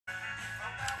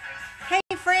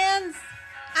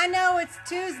I know it's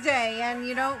Tuesday and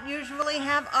you don't usually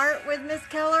have art with Miss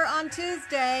Keller on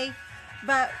Tuesday,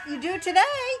 but you do today.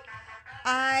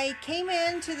 I came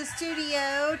into the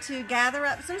studio to gather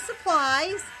up some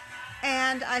supplies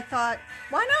and I thought,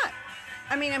 why not?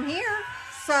 I mean, I'm here,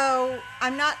 so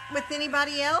I'm not with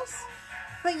anybody else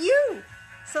but you.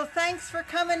 So thanks for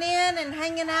coming in and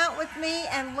hanging out with me,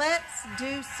 and let's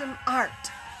do some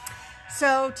art.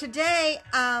 So today,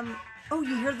 oh,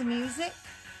 you hear the music?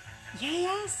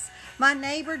 Yes, my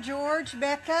neighbor George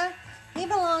Becca, he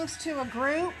belongs to a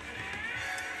group,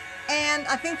 and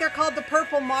I think they're called the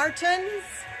Purple Martins.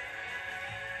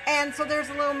 And so there's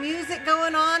a little music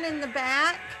going on in the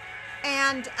back,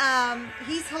 and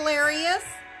he's hilarious.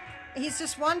 He's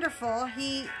just wonderful.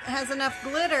 He has enough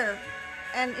glitter,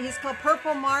 and he's called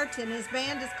Purple Martin. His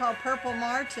band is called Purple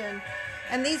Martin,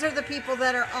 and these are the people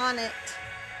that are on it.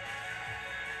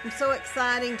 I'm so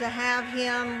excited to have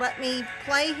him let me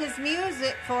play his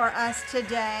music for us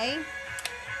today.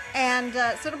 And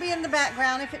so it'll be in the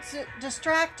background. If it's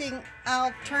distracting,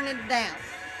 I'll turn it down.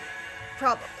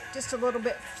 Probably just a little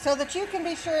bit so that you can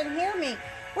be sure and hear me.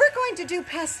 We're going to do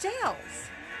pastels.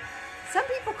 Some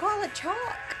people call it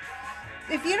chalk.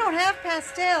 If you don't have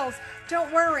pastels,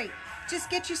 don't worry.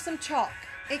 Just get you some chalk.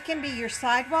 It can be your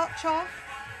sidewalk chalk.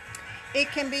 It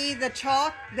can be the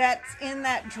chalk that's in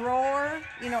that drawer.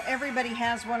 You know, everybody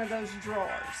has one of those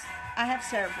drawers. I have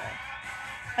several.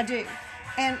 I do.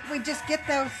 And we just get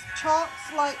those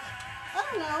chalks like, I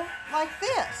don't know, like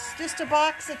this. Just a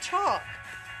box of chalk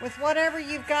with whatever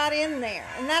you've got in there.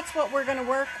 And that's what we're going to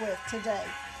work with today.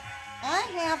 I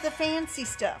have the fancy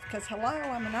stuff because, hello,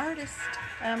 I'm an artist.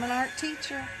 I'm an art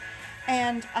teacher.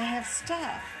 And I have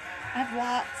stuff. I have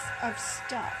lots of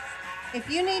stuff. If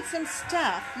you need some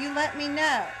stuff, you let me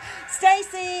know.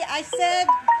 Stacy, I said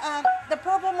the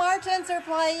Purple Martins are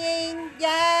playing.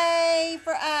 Yay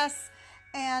for us.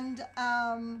 And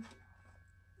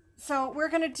so we're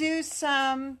going to do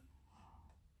some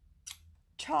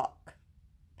chalk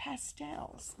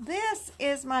pastels. This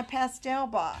is my pastel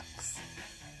box.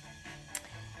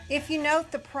 If you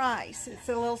note the price, it's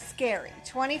a little scary.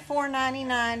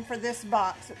 $24.99 for this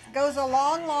box. It goes a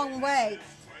long, long way.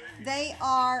 They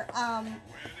are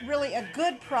really a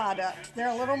good product. They're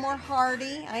a little more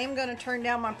hardy. I am going to turn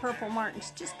down my Purple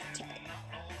Martins just a tad.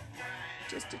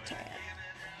 Just a tad.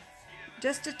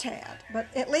 Just a tad. But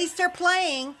at least they're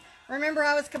playing. Remember,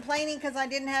 I was complaining because I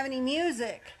didn't have any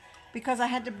music because I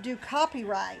had to do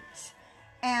copyright.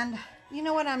 And you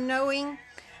know what I'm knowing?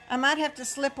 I might have to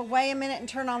slip away a minute and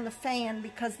turn on the fan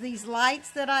because these lights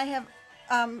that I have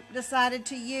decided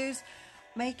to use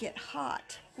make it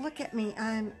hot. Look at me.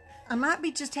 I might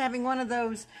be just having one of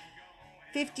those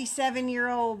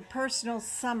 57-year-old personal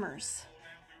summers.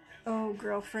 Oh,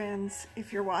 girlfriends,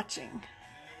 if you're watching.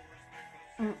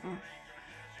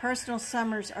 Personal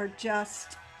summers are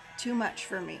just too much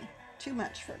for me. Too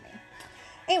much for me.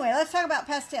 Anyway, let's talk about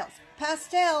pastels.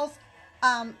 Pastels,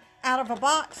 out of a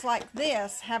box like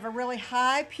this, have a really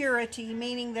high purity,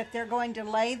 meaning that they're going to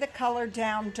lay the color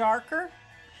down darker.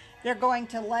 They're going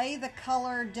to lay the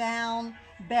color down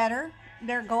better.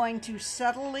 They're going to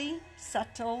subtly,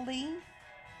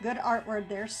 good art word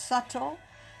there, subtly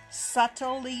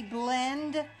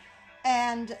blend,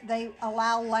 and they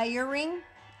allow layering.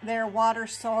 They're water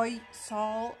soluble.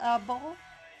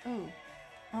 Ooh,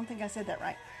 I don't think I said that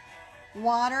right.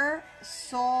 Water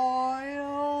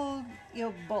soluble.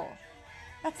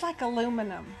 That's like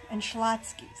aluminum and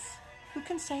Schlotzsky's. Who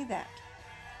can say that?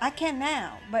 I can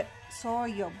now, but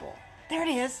soluble. There it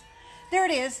is. There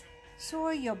it is.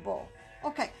 Soluble.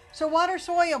 Okay, so water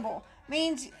soluble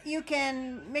means you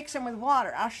can mix them with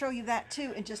water. I'll show you that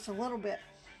too in just a little bit.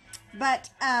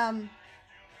 But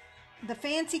the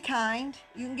fancy kind,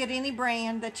 you can get any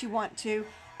brand that you want to.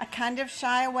 I kind of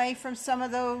shy away from some of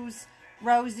those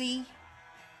rosy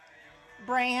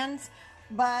brands,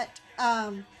 but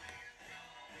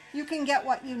you can get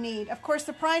what you need. Of course,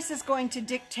 the price is going to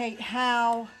dictate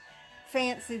how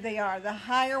fancy they are. The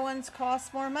higher ones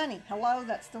cost more money. Hello,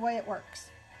 that's the way it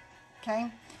works.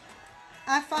 Okay?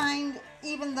 I find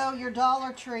even though your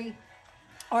Dollar Tree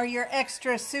or your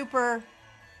extra super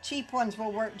cheap ones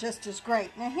will work just as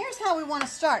great. Now here's how we want to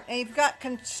start. Now, you've got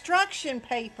construction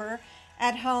paper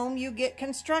at home. You get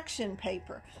construction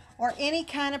paper or any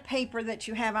kind of paper that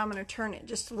you have. I'm going to turn it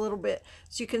just a little bit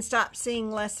so you can stop seeing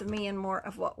less of me and more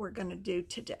of what we're going to do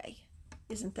today.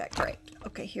 Isn't that great?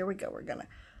 Okay, here we go. We're going to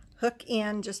hook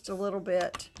in just a little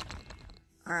bit.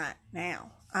 All right,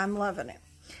 now I'm loving it.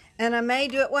 And I may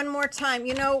do it one more time.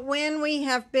 You know, when we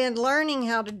have been learning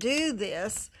how to do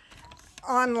this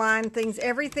online things,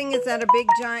 everything is at a big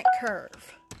giant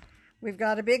curve. We've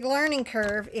got a big learning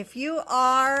curve. If you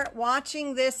are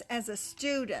watching this as a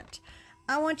student,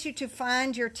 I want you to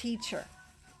find your teacher,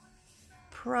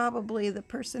 probably the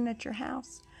person at your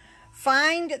house.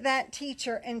 Find that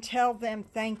teacher and tell them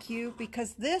thank you,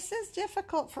 because this is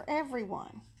difficult for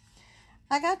everyone.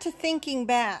 I got to thinking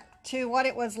back to what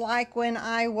it was like when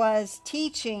I was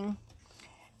teaching.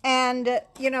 And,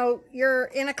 you know, you're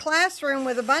in a classroom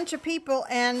with a bunch of people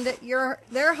and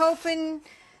they're hoping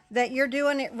that you're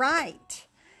doing it right.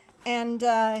 And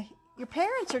your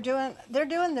parents they're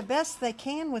doing the best they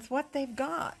can with what they've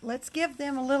got. Let's give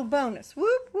them a little bonus.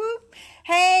 Whoop, whoop.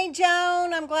 Hey,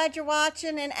 Joan, I'm glad you're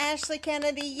watching. And Ashley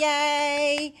Kennedy,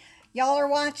 yay. Y'all are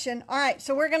watching. All right,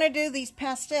 so we're going to do these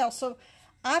pastels. So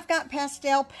I've got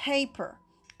pastel paper.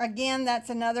 Again, that's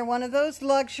another one of those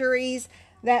luxuries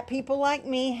that people like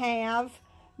me have,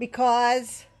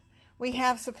 because we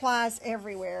have supplies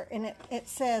everywhere. And it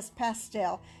says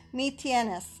pastel. Mi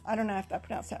tienes. I don't know if I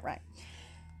pronounced that right.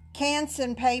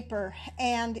 Canson paper.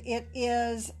 And it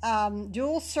is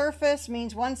dual surface,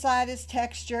 means one side is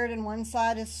textured and one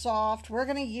side is soft. We're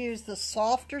going to use the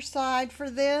softer side for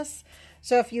this.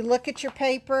 So if you look at your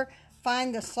paper,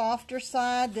 find the softer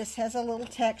side. This has a little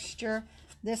texture.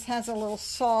 This has a little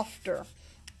softer.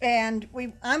 And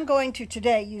I'm going to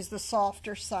today use the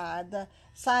softer side, the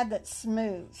side that's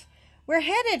smooth. We're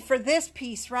headed for this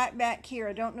piece right back here.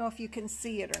 I don't know if you can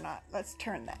see it or not. Let's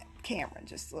turn that camera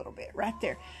just a little bit right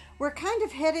there. We're kind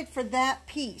of headed for that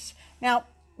piece. Now,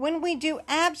 when we do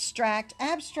abstract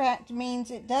means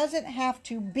it doesn't have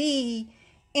to be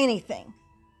anything.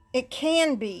 It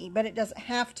can be, but it doesn't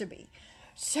have to be.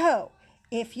 So,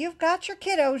 if you've got your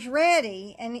kiddos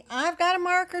ready, and I've got a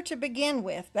marker to begin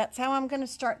with, that's how I'm going to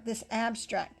start this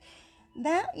abstract.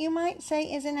 That, you might say,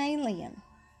 is an alien.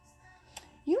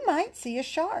 You might see a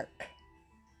shark.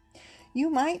 You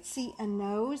might see a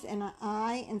nose and an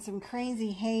eye and some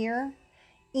crazy hair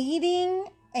eating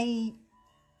a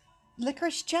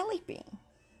licorice jelly bean.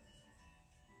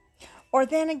 Or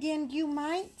then again, you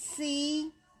might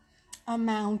see a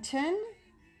mountain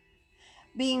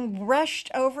being brushed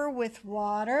over with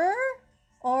water,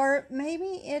 or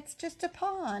maybe it's just a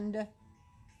pond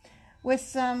with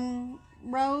some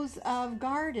rows of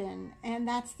garden, and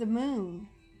that's the moon.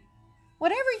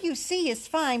 Whatever you see is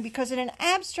fine, because in an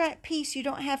abstract piece, you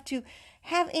don't have to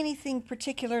have anything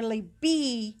particularly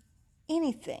be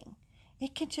anything.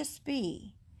 It can just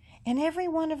be. And every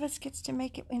one of us gets to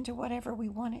make it into whatever we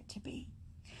want it to be.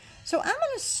 So I'm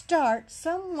going to start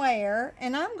somewhere,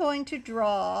 and I'm going to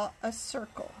draw a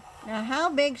circle. Now,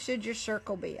 how big should your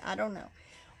circle be? I don't know.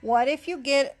 What if you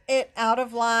get it out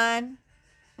of line?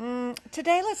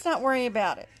 Today, let's not worry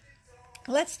about it.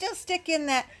 Let's still stick in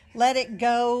that let it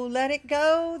go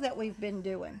that we've been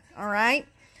doing. All right?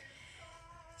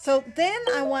 So then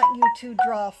I want you to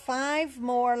draw 5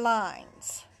 more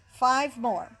lines. 5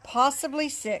 more. Possibly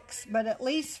 6, but at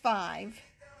least 5.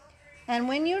 And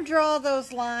when you draw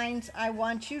those lines, I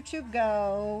want you to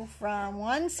go from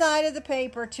one side of the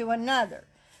paper to another.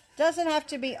 Doesn't have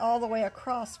to be all the way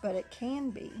across, but it can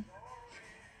be.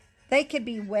 They could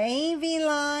be wavy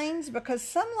lines, because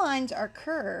some lines are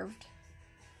curved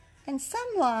and some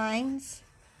lines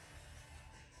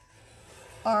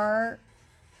are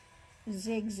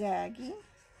zigzaggy.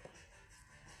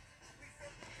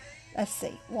 Let's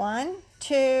see. 1,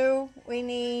 2, we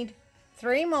need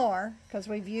 3 more, because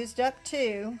we've used up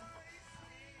 2.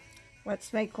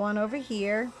 Let's make one over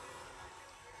here.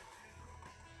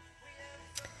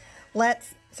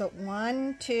 So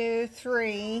 1, 2,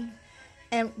 3.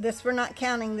 And this, we're not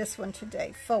counting this one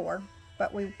today. 4.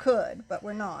 But we could, but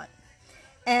we're not.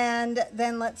 And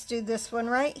then let's do this one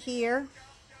right here.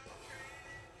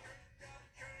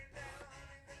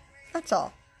 That's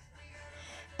all.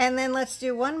 And then let's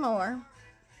do one more.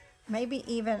 Maybe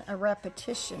even a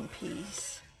repetition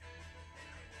piece.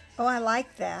 Oh, I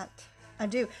like that. I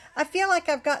do. I feel like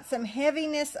I've got some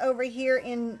heaviness over here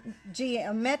in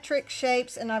geometric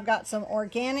shapes, and I've got some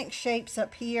organic shapes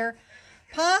up here.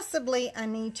 Possibly I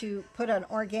need to put an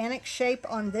organic shape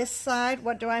on this side.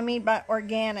 What do I mean by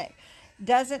organic?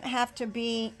 Doesn't have to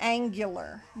be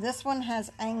angular. This one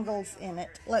has angles in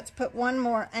it. Let's put one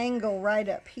more angle right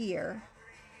up here.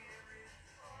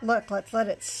 Look, let's let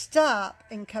it stop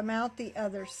and come out the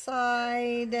other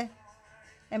side.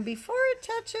 And before it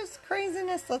touches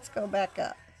craziness, let's go back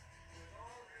up.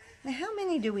 Now, how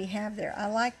many do we have there? I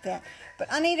like that.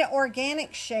 But I need an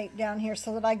organic shape down here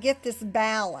so that I get this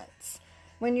balance.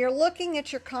 When you're looking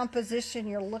at your composition,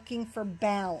 you're looking for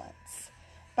balance.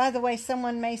 By the way,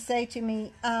 someone may say to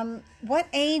me, what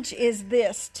age is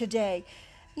this today?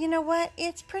 You know what?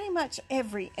 It's pretty much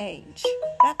every age.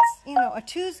 That's, a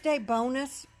Tuesday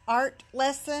bonus. art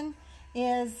lesson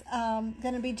is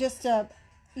going to be just a,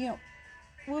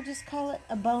 we'll just call it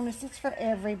a bonus. It's for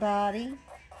everybody.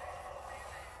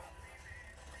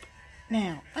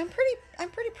 Now, I'm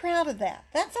pretty proud of that.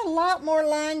 That's a lot more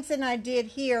lines than I did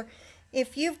here.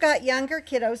 If you've got younger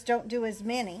kiddos, don't do as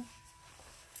many.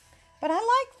 But I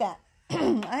like that.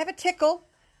 I have a tickle.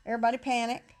 Everybody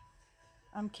panic.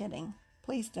 I'm kidding.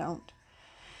 Please don't.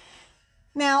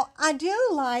 Now, I do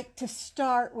like to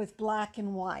start with black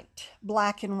and white.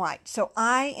 Black and white. So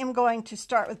I am going to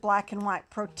start with black and white.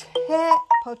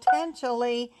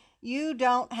 Potentially, you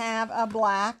don't have a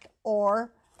black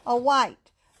or a white.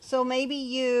 So maybe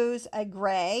use a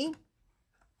gray.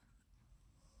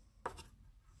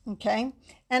 Okay.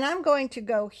 And I'm going to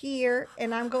go here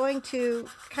and I'm going to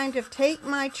kind of take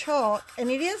my chalk,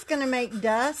 and it is going to make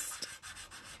dust.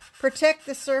 Protect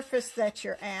the surface that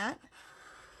you're at.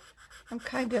 I'm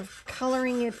kind of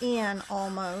coloring it in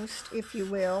almost, if you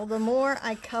will. The more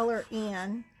I color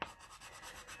in,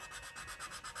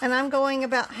 and I'm going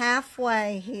about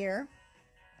halfway here.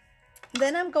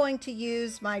 Then I'm going to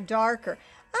use my darker.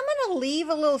 I'm going to leave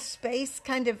a little space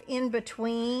kind of in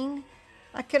between.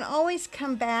 I can always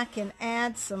come back and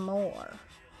add some more.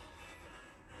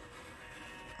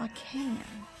 I can.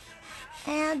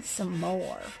 Add some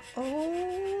more.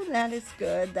 Oh, that is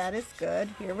good. That is good.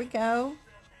 Here we go.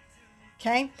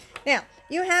 Okay. Now,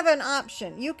 you have an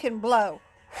option. You can blow.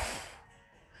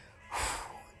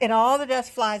 And all the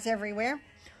dust flies everywhere.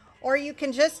 Or you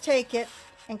can just take it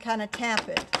and kind of tap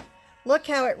it. Look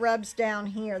how it rubs down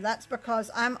here. That's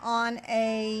because I'm on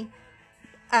a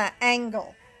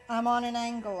angle. I'm on an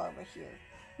angle over here.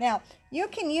 Now, you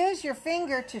can use your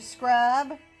finger to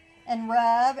scrub and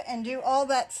rub and do all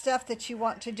that stuff that you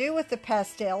want to do with the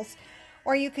pastels.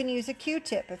 Or you can use a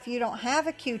Q-tip. If you don't have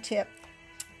a Q-tip,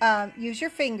 use your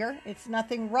finger. It's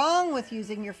nothing wrong with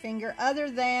using your finger other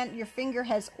than your finger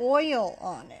has oil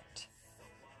on it.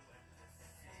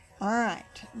 All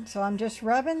right. So I'm just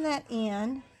rubbing that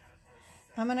in.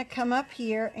 I'm going to come up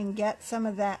here and get some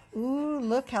of that. Ooh,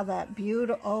 look how that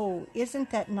beautiful. Oh, isn't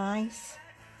that nice?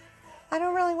 I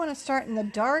don't really want to start in the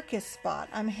darkest spot.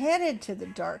 I'm headed to the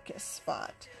darkest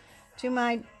spot, to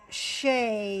my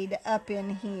shade up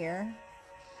in here.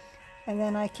 And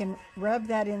then I can rub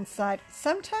that inside.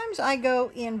 Sometimes I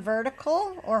go in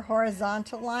vertical or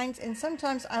horizontal lines, and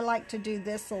sometimes I like to do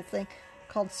this little thing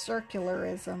called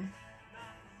circularism.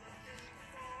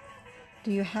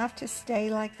 Do you have to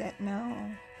stay like that? No.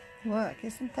 Look,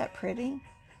 isn't that pretty?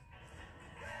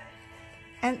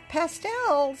 And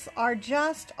pastels are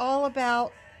just all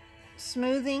about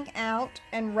smoothing out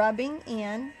and rubbing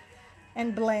in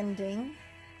and blending.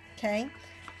 Okay,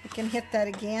 you can hit that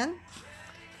again.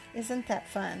 Isn't that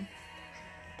fun?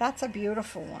 That's a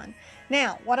beautiful one.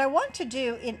 Now, what I want to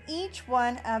do in each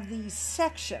one of these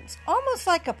sections, almost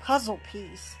like a puzzle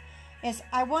piece, is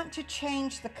I want to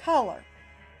change the color.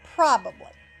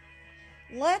 Probably.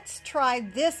 Let's try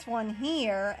this one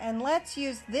here, and let's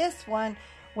use this one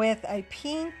with a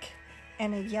pink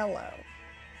and a yellow.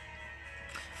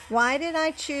 Why did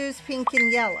I choose pink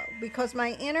and yellow? Because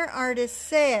my inner artist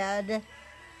said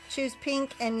choose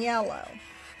pink and yellow.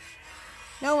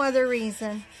 No other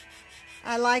reason.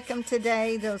 I like them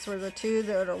today. Those were the two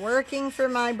that are working for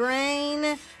my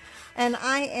brain, and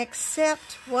I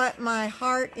accept what my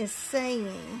heart is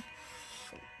saying.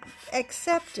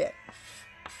 Accept it.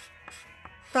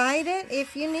 Fight it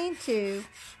if you need to.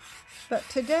 But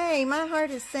today, my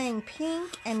heart is saying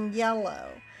pink and yellow.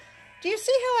 Do you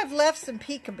see how I've left some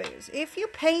peekaboos? If you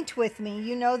paint with me,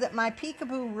 you know that my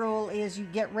peekaboo rule is you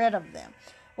get rid of them.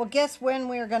 Well, guess when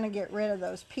we're going to get rid of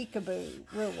those peekaboo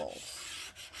rules?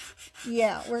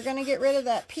 Yeah, we're going to get rid of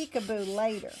that peekaboo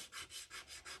later.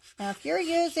 Now, if you're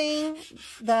using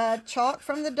the chalk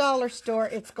from the dollar store,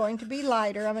 it's going to be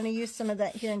lighter. I'm going to use some of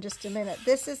that here in just a minute.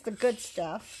 This is the good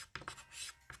stuff.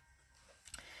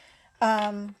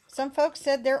 Some folks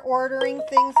said they're ordering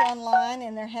things online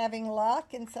and they're having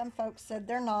luck, and some folks said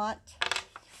they're not.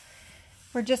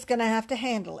 We're just going to have to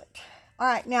handle it. All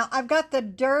right, now I've got the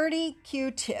dirty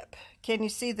Q-tip. Can you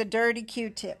see the dirty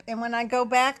Q-tip? And when I go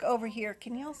back over here,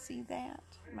 can y'all see that?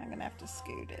 Am I going to have to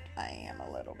scoot it? I am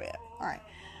a little bit. All right.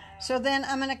 So then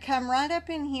I'm going to come right up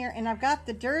in here, and I've got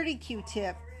the dirty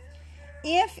Q-tip.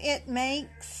 If it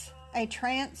makes a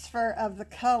transfer of the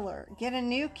color, get a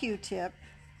new Q-tip,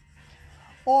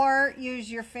 or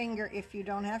use your finger if you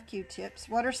don't have Q-tips.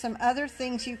 What are some other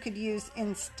things you could use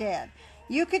instead?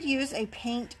 You could use a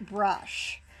paint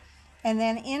brush, and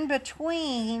then in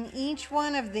between each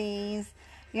one of these,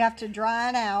 you have to dry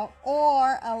it out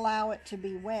or allow it to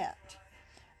be wet.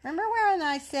 Remember when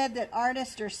I said that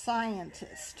artists are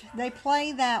scientists? They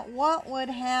play that what would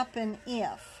happen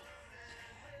if.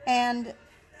 And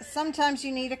sometimes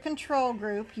you need a control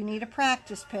group. You need a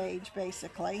practice page,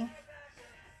 basically.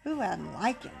 Ooh, I'm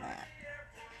liking that.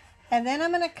 And then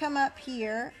I'm going to come up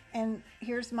here, and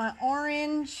here's my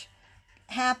orange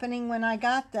happening when I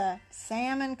got the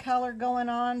salmon color going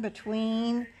on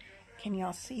between. Can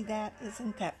y'all see that?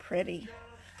 Isn't that pretty?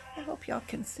 I hope y'all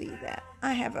can see that.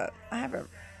 I have a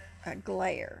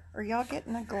glare. Are y'all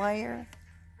getting a glare?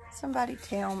 Somebody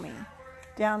tell me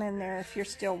down in there if you're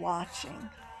still watching.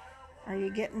 Are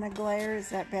you getting a glare? Is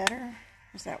that better?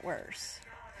 Or is that worse?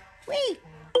 Whee!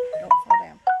 Don't fall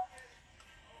down.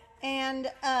 And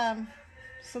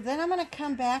so then I'm going to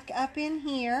come back up in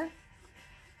here.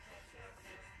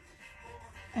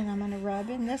 And I'm going to rub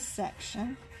in this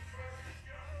section.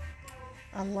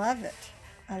 I love it.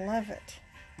 I love it.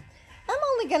 I'm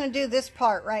only going to do this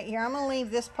part right here. I'm going to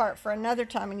leave this part for another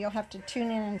time, and you'll have to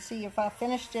tune in and see if I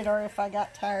finished it or if I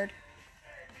got tired.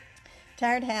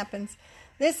 Tired happens.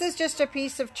 This is just a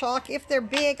piece of chalk. If they're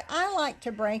big, I like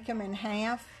to break them in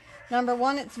half. Number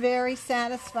one, it's very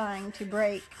satisfying to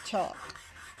break chalk.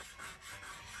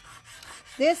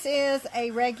 This is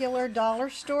a regular dollar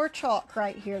store chalk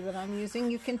right here that I'm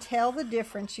using. You can tell the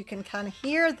difference. You can kind of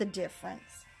hear the difference.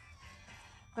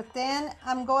 But then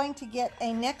I'm going to get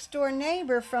a next door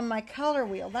neighbor from my color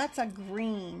wheel. That's a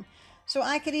green. So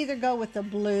I could either go with the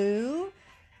blue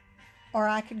or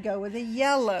I could go with a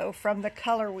yellow from the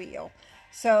color wheel.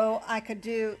 So I could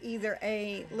do either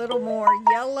a little more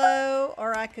yellow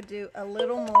or I could do a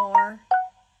little more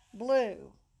blue.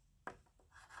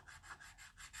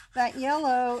 That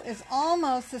yellow is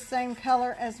almost the same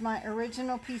color as my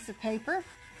original piece of paper.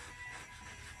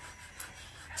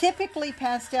 Typically,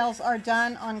 pastels are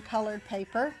done on colored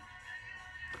paper.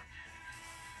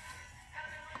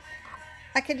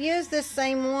 I could use this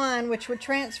same one, which would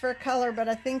transfer color, but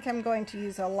I think I'm going to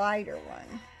use a lighter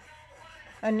one,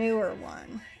 a newer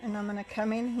one. And I'm going to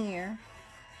come in here,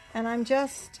 and I'm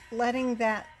just letting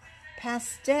that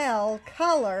pastel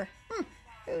color,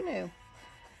 who knew?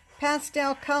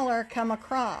 Pastel color come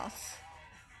across.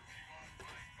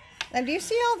 Now, do you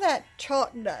see all that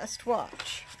chalk dust?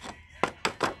 Watch.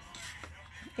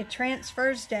 It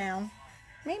transfers down.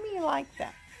 Maybe you like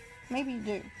that. Maybe you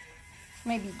do.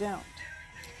 Maybe you don't.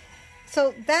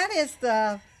 So that is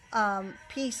the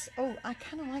piece. Oh, I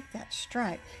kind of like that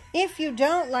stripe. If you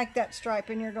don't like that stripe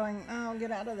and you're going, oh, get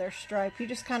out of there, stripe, you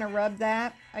just kind of rub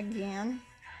that again.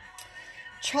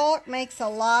 Chalk makes a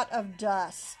lot of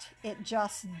dust. It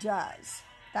just does.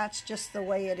 That's just the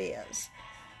way it is.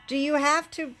 Do you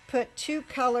have to put two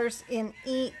colors in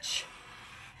each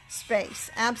space?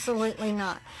 Absolutely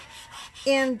not.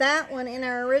 In that one, in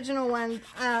our original one,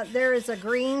 there is a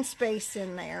green space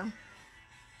in there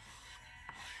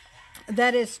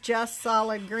that is just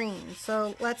solid green.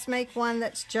 So let's make one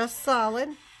that's just solid.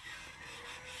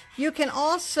 You can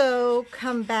also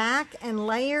come back and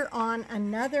layer on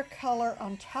another color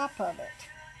on top of it.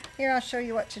 Here, I'll show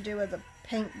you what to do with a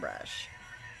paintbrush.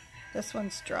 This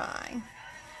one's dry.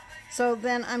 So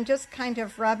then I'm just kind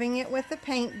of rubbing it with the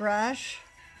paintbrush.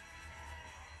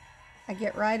 I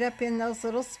get right up in those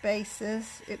little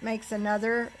spaces. It makes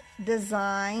another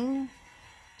design.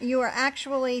 You are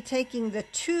actually taking the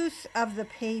tooth of the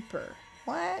paper.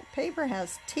 What? Paper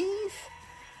has teeth?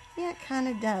 Yeah, it kind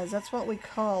of does. That's what we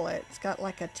call it. It's got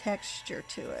like a texture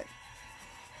to it.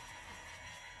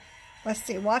 Let's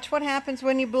see. Watch what happens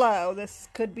when you blow. This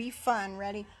could be fun.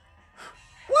 Ready?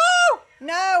 Woo!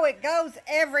 No, it goes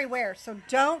everywhere. So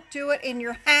don't do it in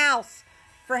your house.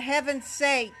 For heaven's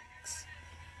sakes.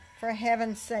 For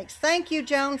heaven's sakes. Thank you,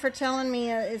 Joan, for telling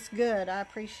me it's good. I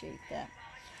appreciate that.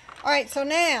 All right, so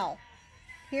now,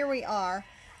 here we are.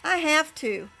 I have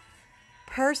to.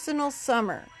 Personal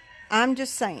summer. I'm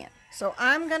just saying. So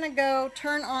I'm going to go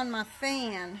turn on my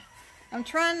fan. I'm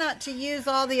trying not to use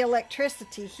all the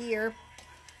electricity here.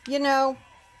 You know,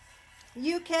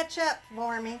 you catch up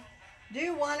for me.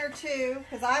 Do one or two,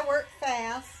 because I work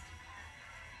fast.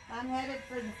 I'm headed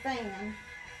for the fan.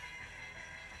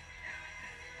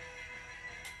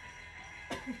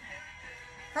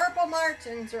 Purple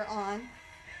Martins are on.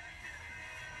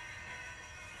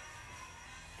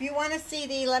 If you want a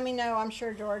CD, let me know. I'm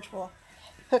sure George will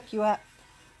hook you up.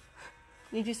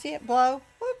 Did you see it blow?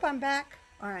 Whoop, I'm back.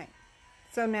 All right.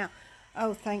 So now,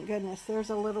 oh, thank goodness, there's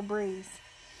a little breeze.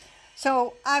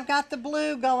 So I've got the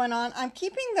blue going on. I'm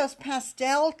keeping those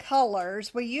pastel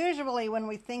colors. We usually, when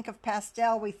we think of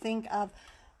pastel, we think of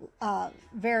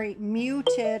very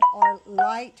muted or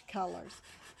light colors.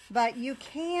 But you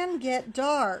can get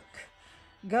dark.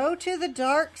 Go to the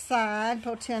dark side,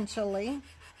 potentially.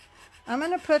 I'm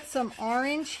going to put some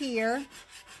orange here.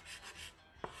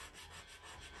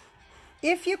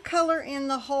 If you color in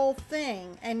the whole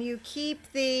thing and you keep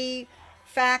the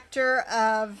factor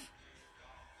of,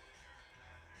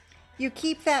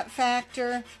 that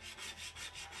factor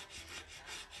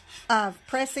of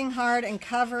pressing hard and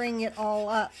covering it all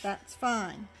up, that's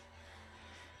fine.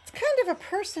 It's kind of a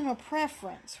personal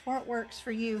preference, what works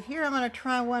for you. Here I'm going to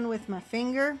try one with my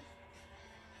finger.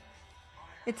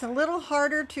 It's a little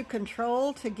harder to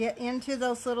control to get into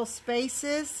those little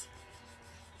spaces,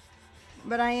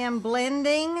 but I am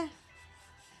blending.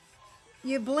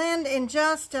 You blend in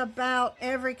just about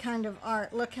every kind of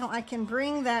art. Look how I can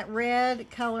bring that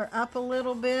red color up a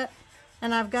little bit,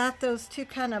 and I've got those two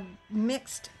kind of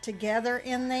mixed together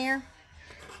in there.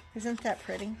 Isn't that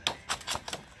pretty?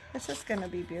 This is going to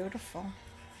be beautiful.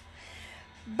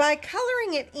 By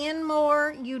coloring it in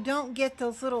more, you don't get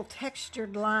those little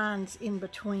textured lines in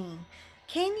between.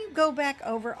 Can you go back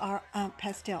over our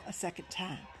pastel a second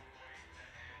time?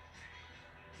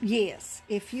 Yes.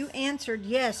 If you answered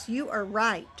yes, you are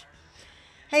right.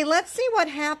 Hey, let's see what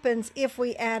happens if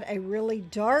we add a really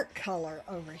dark color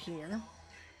over here.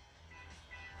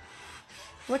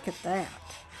 Look at that.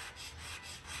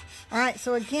 All right,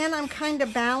 so again, I'm kind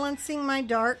of balancing my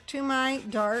dark to my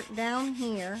dark down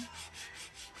here.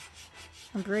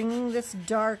 I'm bringing this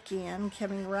dark in,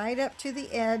 coming right up to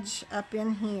the edge up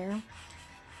in here.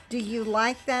 Do you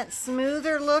like that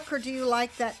smoother look or do you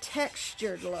like that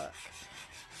textured look?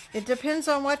 It depends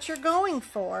on what you're going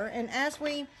for. And as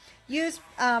we use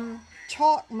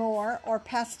chalk more or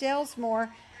pastels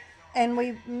more, and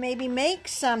we maybe make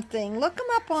something, look them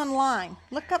up online.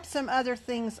 Look up some other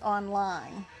things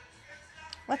online.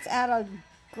 Let's add a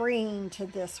green to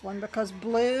this one because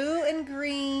blue and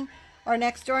green are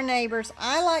next door neighbors.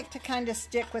 I like to kind of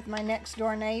stick with my next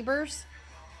door neighbors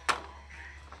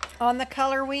on the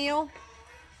color wheel.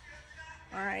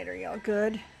 All right, are y'all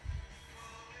good?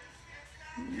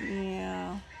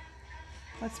 Yeah.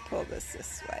 Let's pull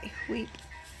this way. Weep.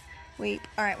 Weep.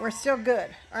 All right, we're still good.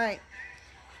 All right.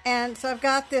 And so I've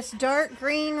got this dark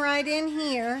green right in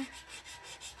here.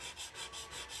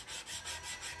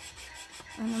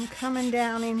 And I'm coming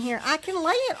down in here. I can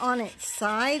lay it on its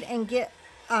side and get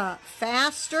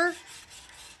faster.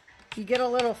 You get a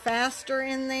little faster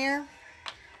in there.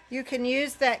 You can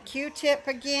use that Q-tip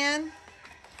again.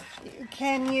 You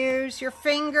can use your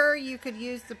finger. You could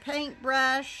use the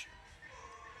paintbrush.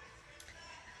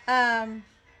 There's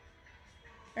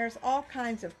all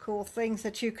kinds of cool things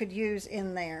that you could use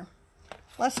in there.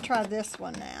 Let's try this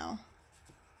one now.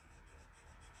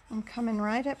 I'm coming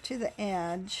right up to the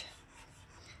edge.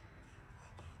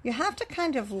 You have to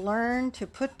kind of learn to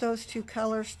put those two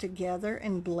colors together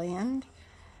and blend.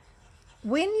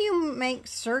 When you make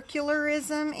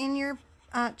circularism in your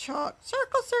chalk,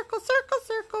 circle, circle, circle,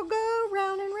 circle, go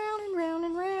round and round and round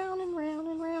and round and round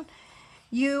and round,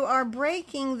 you are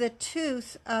breaking the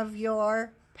tooth of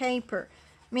your paper.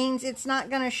 Means it's not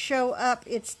going to show up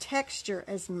its texture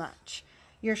as much.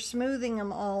 You're smoothing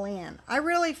them all in. I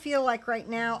really feel like right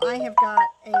now I have got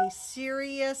a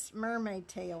serious mermaid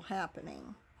tail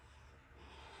happening.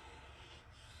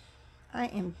 I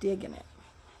am digging it.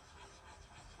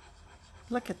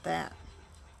 Look at that.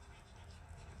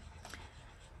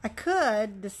 I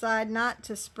could decide not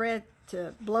to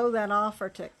to blow that off or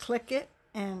to click it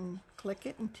and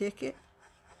tick it.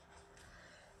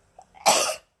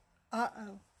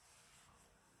 Uh-oh.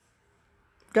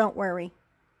 Don't worry.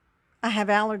 I have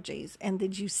allergies. And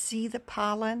did you see the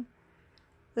pollen?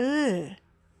 Ugh.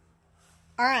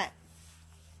 All right.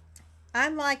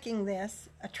 I'm liking this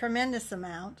a tremendous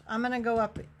amount. I'm going to go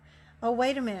up. Oh,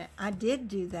 wait a minute. I did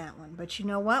do that one. But you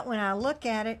know what? When I look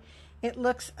at it, it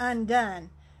looks undone.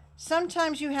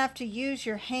 Sometimes you have to use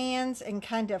your hands and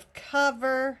kind of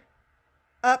cover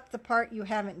up the part you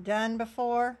haven't done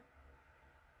before.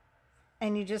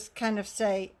 And you just kind of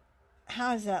say,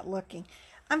 how is that looking?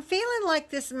 I'm feeling like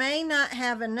this may not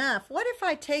have enough. What if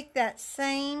I take that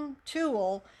same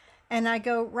tool and I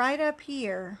go right up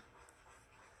here,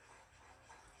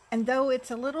 and though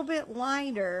it's a little bit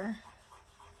lighter,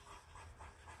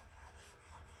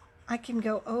 I can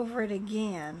go over it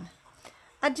again.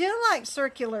 I do like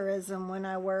circularism when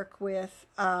I work with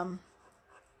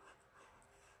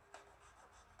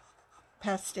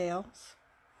pastels.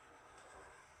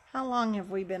 How long have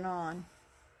we been on?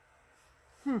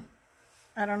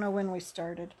 I don't know when we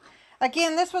started.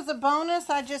 Again, this was a bonus.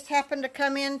 I just happened to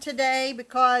come in today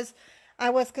because I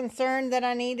was concerned that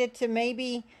I needed to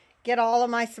maybe get all of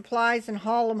my supplies and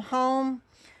haul them home.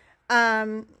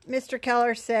 Mr.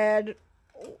 Keller said,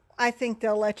 I think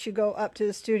they'll let you go up to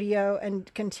the studio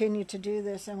and continue to do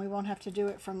this, and we won't have to do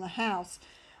it from the house,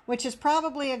 which is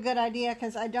probably a good idea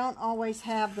because I don't always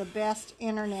have the best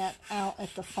internet out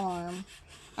at the farm.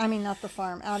 I mean, not the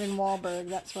farm, out in Wahlberg.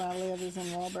 That's where I live, is in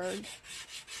Wahlberg.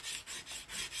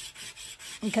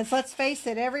 Because let's face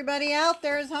it, everybody out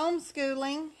there is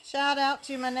homeschooling. Shout out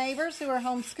to my neighbors who are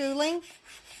homeschooling.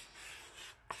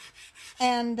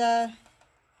 And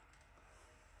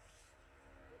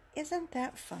isn't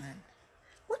that fun?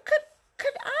 Well,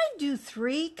 could I do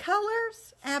 3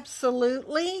 colors?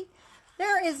 Absolutely.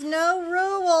 There is no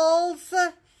rules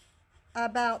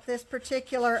about this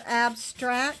particular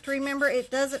abstract. Remember, it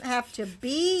doesn't have to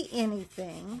be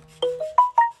anything.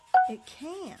 It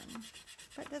can,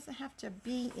 but it doesn't have to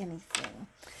be anything.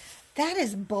 That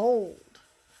is bold.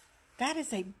 That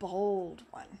is a bold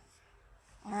one.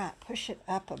 All right, push it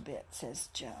up a bit, says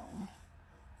Joan.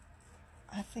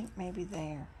 I think maybe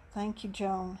there. Thank you,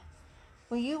 Joan.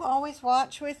 Will you always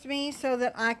watch with me so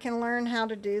that I can learn how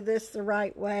to do this the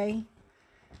right way?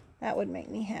 That would make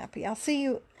me happy. I'll see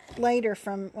you later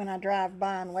from when I drive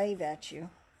by and wave at you.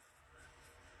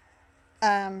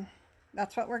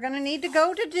 That's what we're going to need to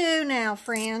go to do now,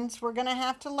 friends. We're going to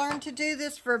have to learn to do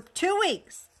this for 2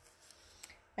 weeks.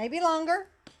 Maybe longer,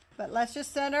 but let's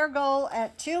just set our goal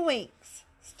at 2 weeks.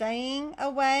 Staying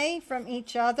away from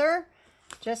each other,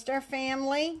 just our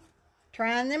family,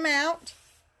 trying them out.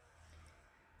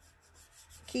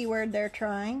 Keyword there,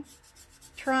 trying.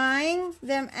 Trying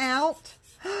them out.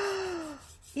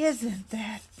 Isn't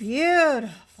that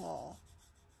beautiful?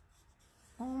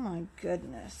 Oh my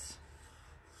goodness.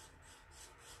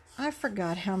 I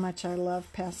forgot how much I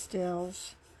love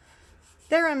pastels.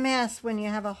 They're a mess when you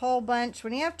have a whole bunch.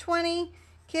 When you have 20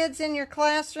 kids in your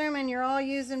classroom and you're all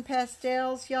using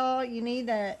pastels, y'all, you need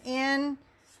an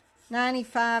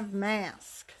N95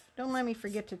 mask. Don't let me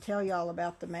forget to tell y'all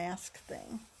about the mask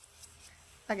thing.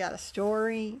 I got a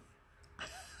story.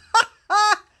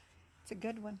 It's a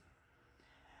good one.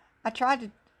 I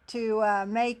tried to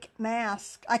make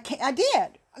masks. I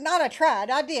did.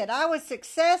 I did. I was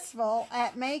successful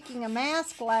at making a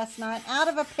mask last night out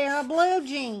of a pair of blue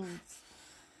jeans.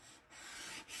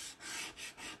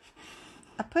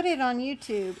 I put it on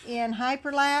YouTube in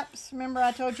hyperlapse. Remember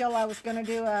I told y'all I was going to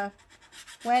do a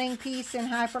wedding piece in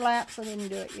hyperlapse? I didn't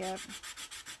do it yet.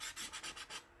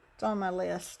 It's on my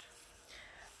list.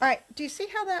 All right, do you see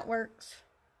how that works?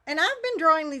 And I've been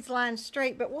drawing these lines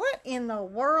straight, but what in the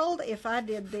world if I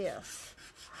did this?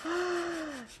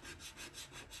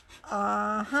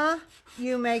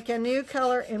 You make a new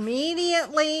color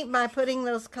immediately by putting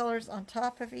those colors on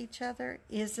top of each other.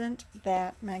 Isn't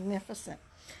that magnificent?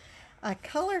 I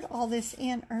colored all this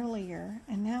in earlier,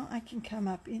 and now I can come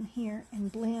up in here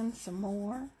and blend some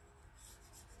more.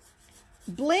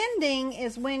 Blending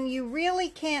is when you really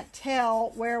can't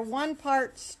tell where one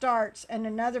part starts and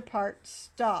another part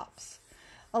stops.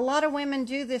 A lot of women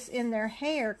do this in their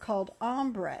hair called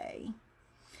ombre.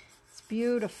 It's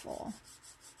beautiful.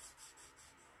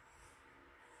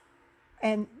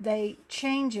 And they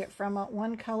change it from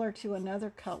one color to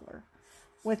another color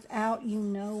without you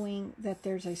knowing that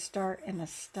there's a start and a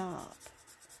stop.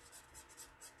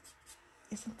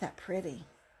 Isn't that pretty?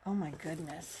 Oh my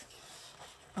goodness.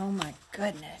 Oh my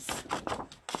goodness.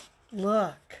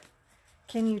 Look.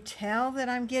 Can you tell that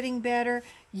I'm getting better?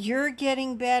 You're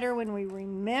getting better when we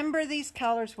remember these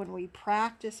colors, when we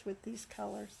practice with these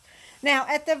colors. Now,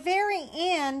 at the very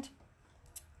end,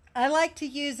 I like to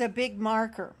use a big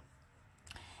marker.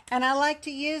 And I like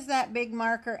to use that big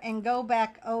marker and go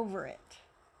back over it.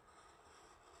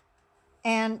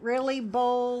 And really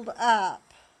bold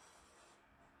up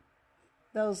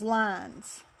those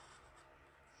lines.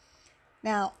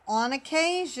 Now, on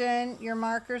occasion, your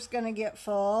marker's going to get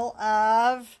full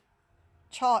of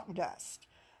chalk dust.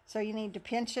 So you need to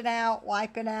pinch it out,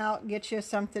 wipe it out, get you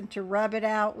something to rub it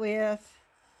out with.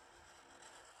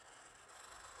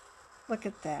 Look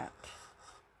at that.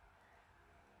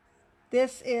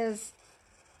 This is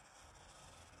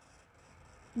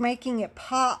making it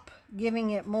pop, giving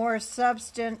it more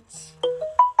substance.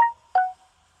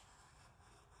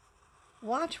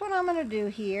 Watch what I'm going to do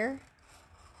here.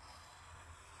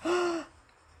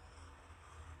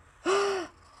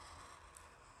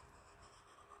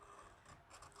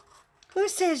 Who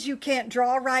says you can't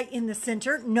draw right in the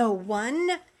center? No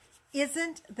one.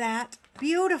 Isn't that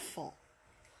beautiful?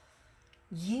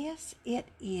 Yes, it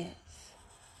is.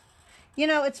 You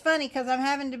know, it's funny because I'm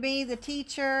having to be the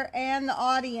teacher and the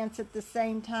audience at the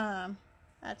same time.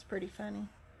 That's pretty funny.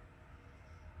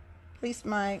 At least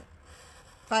if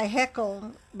I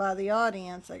heckle by the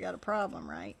audience, I got a problem,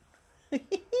 right?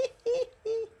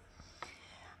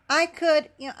 I could,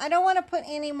 I don't want to put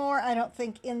any more, I don't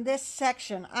think, in this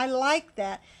section. I like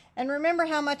that. And remember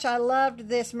how much I loved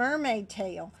this mermaid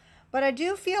tail. But I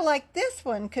do feel like this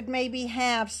one could maybe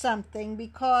have something,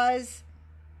 because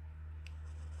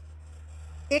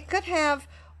it could have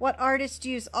what artists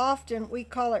use often. We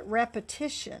call it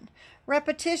repetition.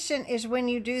 Repetition is when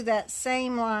you do that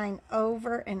same line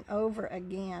over and over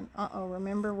again.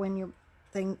 Remember when you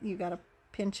got to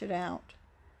pinch it out.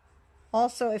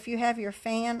 Also, if you have your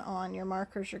fan on, your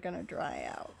markers are going to dry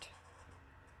out.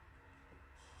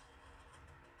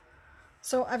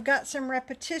 So I've got some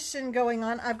repetition going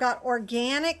on. I've got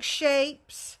organic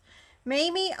shapes.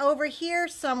 Maybe over here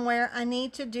somewhere I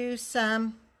need to do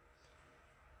some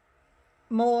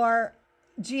more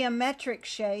geometric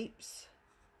shapes.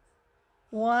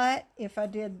 What if I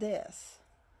did this?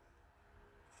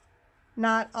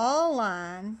 Not all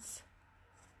lines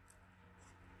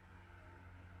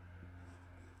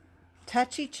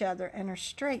touch each other and are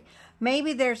straight.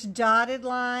 Maybe there's dotted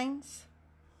lines.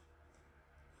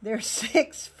 There's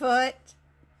 6 foot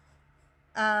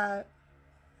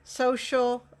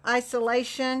social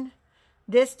isolation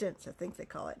distance. I think they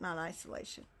call it, not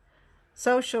isolation.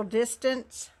 Social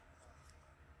distance.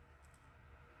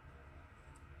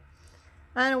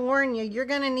 I warn you, you're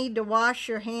going to need to wash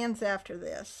your hands after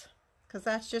this, because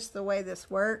that's just the way this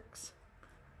works.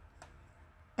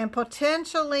 And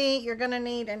potentially, you're going to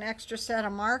need an extra set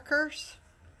of markers.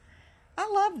 I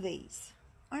love these.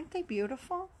 Aren't they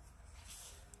beautiful?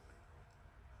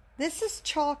 This is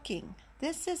chalking.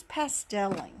 This is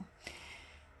pasteling.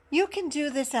 You can do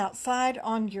this outside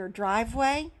on your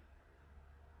driveway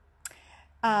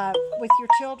with your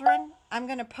children. I'm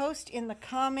going to post in the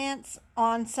comments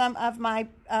on some of my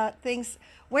things.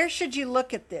 Where should you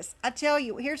look at this? I tell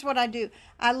you, here's what I do.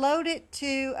 I load it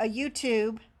to a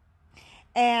YouTube,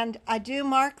 and I do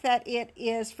mark that it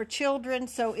is for children,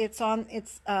 so it's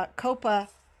COPA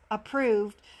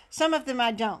approved. Some of them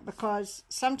I don't, because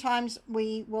sometimes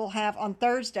we will have on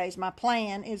Thursdays. My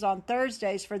plan is on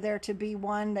Thursdays for there to be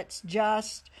one that's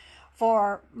just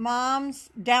for moms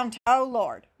downtown. Oh,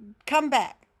 Lord, come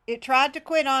back. It tried to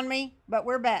quit on me, but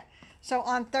we're back. So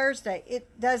on Thursday,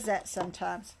 it does that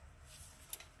sometimes.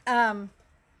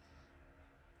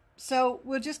 So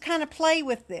we'll just kind of play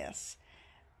with this.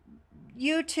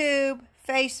 YouTube,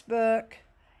 Facebook,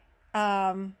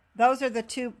 those are the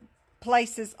 2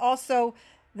 places. Also,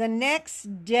 the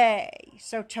next day,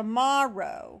 so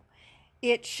tomorrow,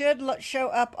 it should show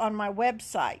up on my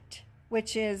website,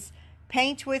 which is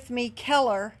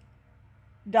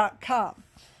paintwithmekeller.com.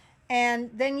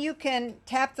 And then you can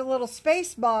tap the little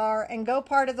space bar and go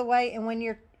part of the way. And when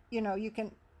you're, you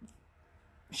can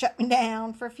shut me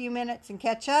down for a few minutes and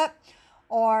catch up,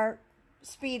 or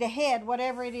speed ahead,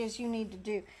 whatever it is you need to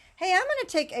do. Hey, I'm going to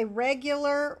take a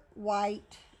regular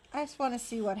white. I just want to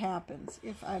see what happens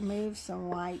if I move some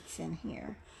whites in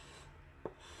here.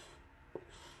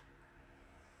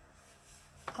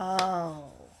 Oh,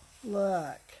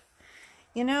 look.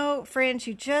 Friends,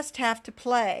 you just have to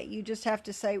play. You just have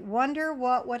to say, wonder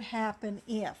what would happen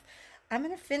if. I'm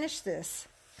going to finish this.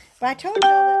 But I told you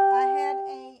that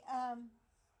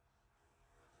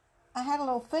I had a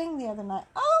little thing the other night.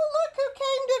 Oh, look who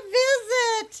came to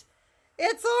visit.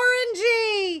 It's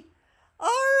Orangey.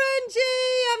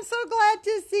 Orangey, I'm so glad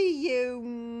to see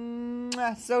you.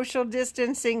 Social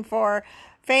distancing for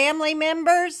family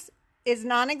members is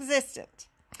non-existent.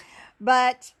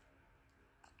 But,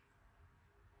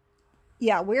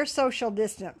 yeah, we're social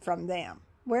distant from them.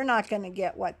 We're not going to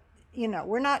get what,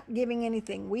 we're not giving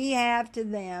anything we have to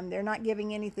them. They're not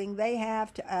giving anything they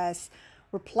have to us.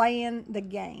 We're playing the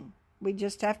game. We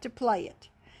just have to play it.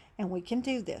 And we can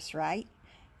do this, right?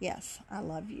 Yes, I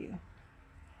love you.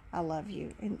 I love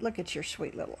you. And look at your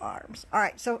sweet little arms. All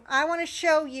right, so I want to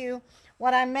show you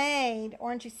what I made.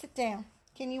 Orangey, sit down.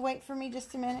 Can you wait for me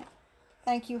just a minute?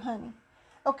 Thank you, honey.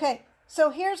 Okay, so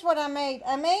here's what I made.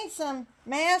 I made some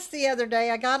masks the other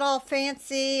day. I got all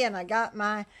fancy, and I got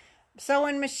my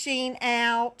sewing machine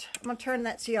out. I'm going to turn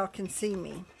that so y'all can see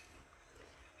me.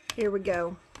 Here we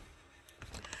go.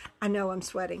 I know I'm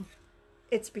sweating.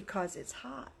 It's because it's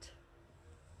hot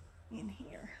in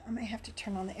here. I may have to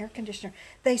turn on the air conditioner.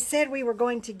 They said we were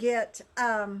going to get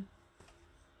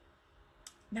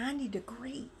 90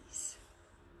 degrees.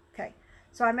 Okay,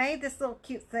 so I made this little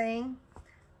cute thing.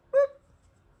 Whoop.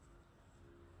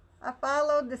 I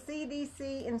followed the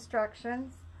CDC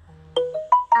instructions.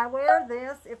 I wear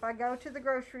this if I go to the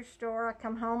grocery store. I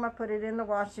come home, I put it in the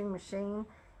washing machine.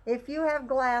 If you have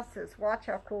glasses, watch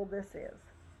how cool this is.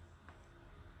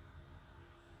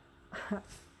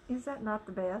 Is that not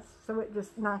the best? So it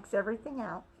just knocks everything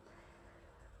out.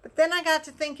 But then I got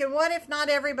to thinking, what if not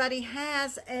everybody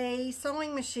has a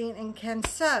sewing machine and can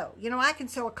sew? You know, I can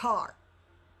sew a car.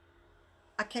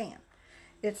 I can.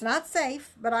 It's not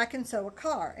safe, but I can sew a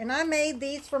car. And I made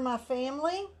these for my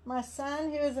family. My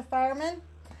son, who is a fireman,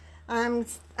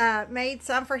 I made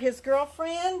some for his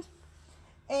girlfriend.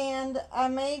 And I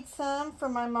made some for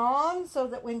my mom so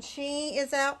that when she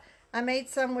is out, I made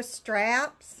some with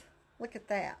straps. Look at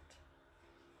that.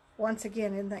 Once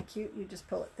again, isn't that cute? You just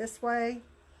pull it this way.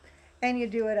 And you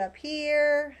do it up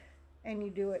here. And you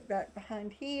do it back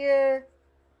behind here.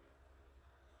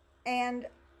 And,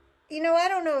 you know, I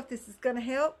don't know if this is going to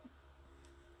help.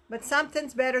 But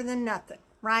something's better than nothing,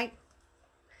 right?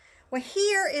 Well,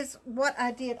 here is what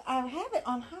I did. I have it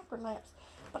on hyperlapse.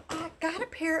 But I got a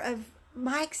pair of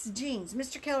Mike's jeans,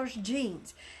 Mr. Keller's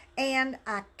jeans. And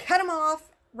I cut them off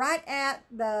right at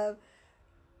the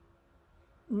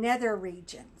nether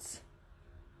regions.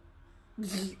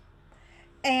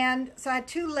 And so I had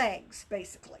two legs,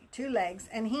 basically. Two legs.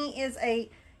 And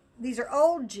these are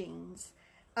old jeans.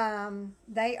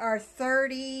 They are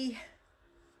 30,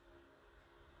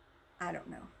 I don't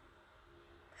know.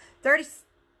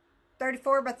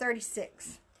 34 by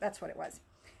 36. That's what it was.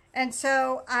 And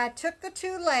so I took the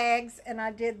two legs and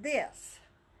I did this.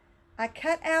 I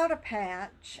cut out a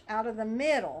patch out of the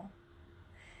middle.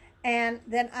 And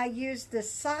then I used the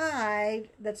side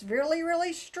that's really,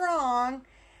 really strong.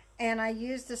 And I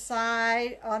used the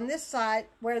side on this side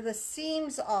where the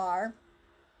seams are.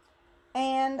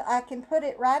 And I can put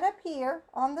it right up here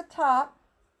on the top.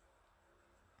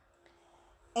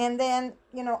 And then,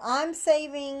 you know, I'm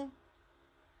saving,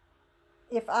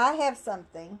 if I have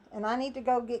something and I need to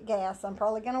go get gas, I'm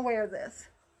probably going to wear this.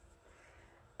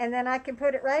 And then I can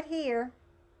put it right here.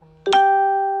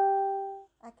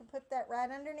 I can put that right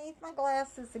underneath my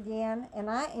glasses again. And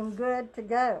I am good to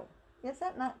go. Is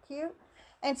that not cute?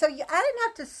 And so I didn't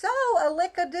have to sew a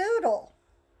lick-a-doodle.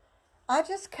 I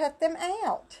just cut them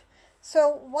out.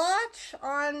 So watch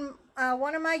on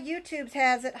one of my YouTubes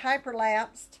has it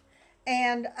hyperlapsed.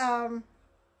 And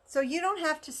so you don't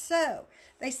have to sew.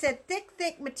 They said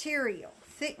thick material.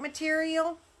 Thick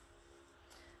material.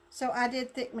 So I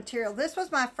did thick material. This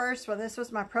was my first one. This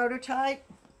was my prototype.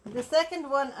 The second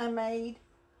one I made,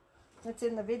 that's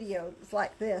in the video, it's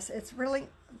like this. It's really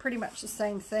pretty much the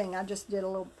same thing. I just did a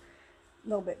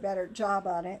little bit better job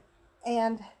on it.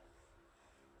 And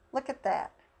look at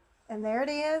that. And there it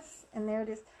is. And there it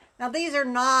is. Now these are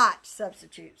not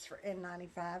substitutes for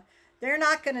N95. They're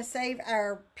not going to save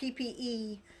our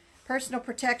PPE, personal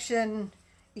protection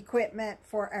equipment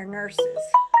for our nurses.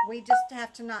 We just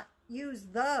have to not use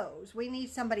those. We need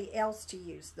somebody else to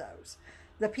use those.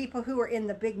 The people who are in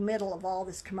the big middle of all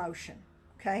this commotion.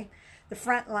 Okay? The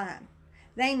front line.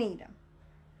 They need them.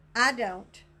 I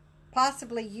don't.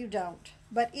 Possibly you don't.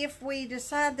 But if we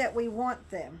decide that we want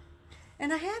them.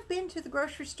 And I have been to the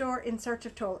grocery store in search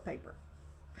of toilet paper.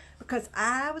 Because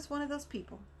I was one of those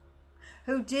people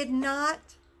who did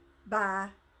not buy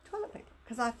toilet paper.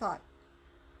 Because I thought,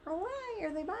 well, why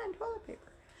are they buying toilet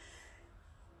paper?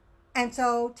 And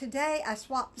so today I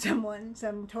swapped someone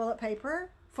some toilet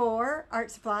paper for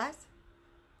art supplies.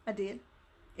 I did.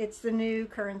 It's the new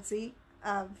currency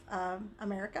of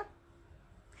America.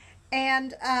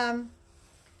 And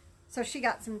so she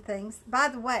got some things. By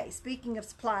the way, speaking of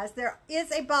supplies, there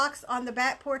is a box on the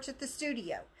back porch at the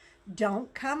studio.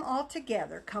 Don't come all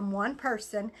together. Come one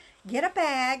person. Get a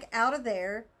bag out of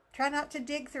there. Try not to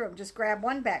dig through them. Just grab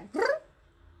one bag.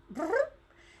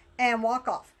 And walk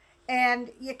off.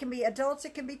 And it can be adults.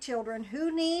 It can be children.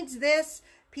 Who needs this?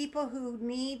 People who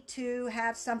need to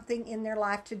have something in their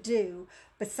life to do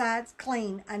besides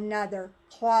clean another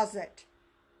closet.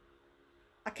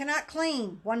 I cannot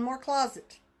clean one more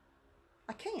closet.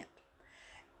 I can't.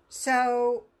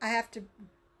 So I have to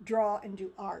draw and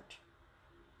do art.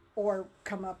 Or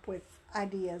come up with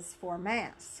ideas for a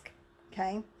mask.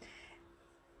 Okay?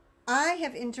 I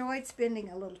have enjoyed spending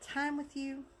a little time with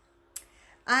you.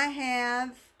 I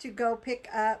have to go pick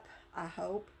up, I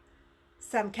hope,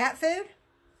 some cat food.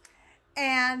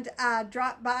 And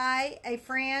drop by a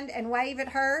friend and wave at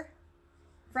her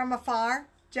from afar.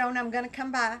 Joan, I'm going to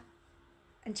come by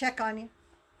and check on you.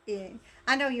 Yeah.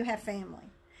 I know you have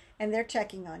family. And they're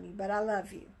checking on you. But I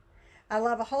love you. I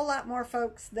love a whole lot more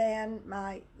folks than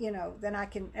than I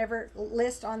can ever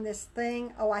list on this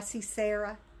thing. Oh, I see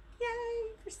Sarah.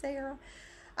 Yay for Sarah.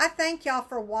 I thank y'all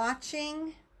for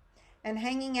watching and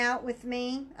hanging out with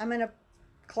me. I'm going to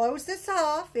close this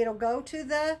off. It'll go to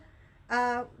the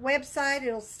website.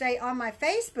 It'll stay on my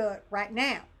Facebook right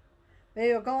now. But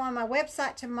it'll go on my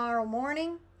website tomorrow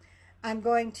morning. I'm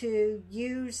going to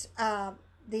use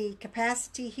the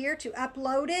capacity here to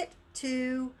upload it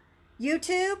to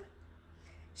YouTube.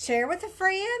 Share with a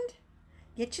friend.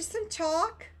 Get you some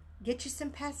chalk. Get you some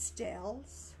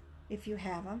pastels if you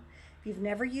have them. If you've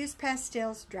never used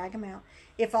pastels, drag them out.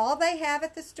 If all they have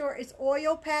at the store is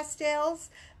oil pastels,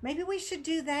 maybe we should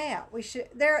do that.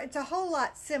 It's a whole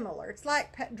lot similar. It's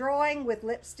like drawing with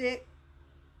lipstick.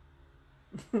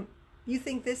 You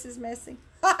think this is messy?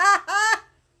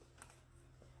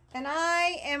 And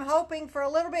I am hoping for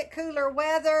a little bit cooler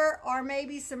weather, or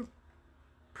maybe some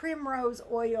primrose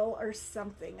oil or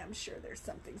something. I'm sure there's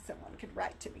something someone could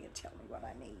write to me and tell me what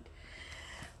I need.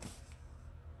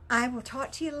 I will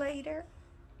talk to you later.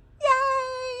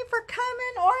 Yay for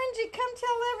coming. Orangey, come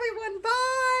tell everyone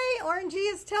bye.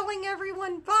 Orangey is telling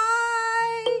everyone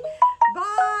bye.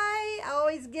 Bye. Oh,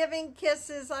 he's giving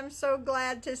kisses. I'm so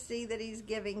glad to see that he's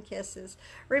giving kisses.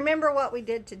 Remember what we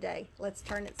did today. Let's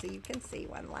turn it so you can see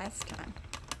one last time.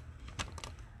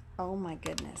 Oh my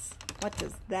goodness. What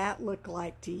does that look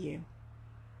like to you?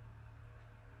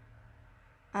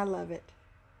 I love it.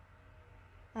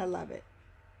 I love it.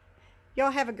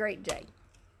 Y'all have a great day.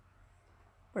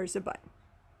 Where's the button?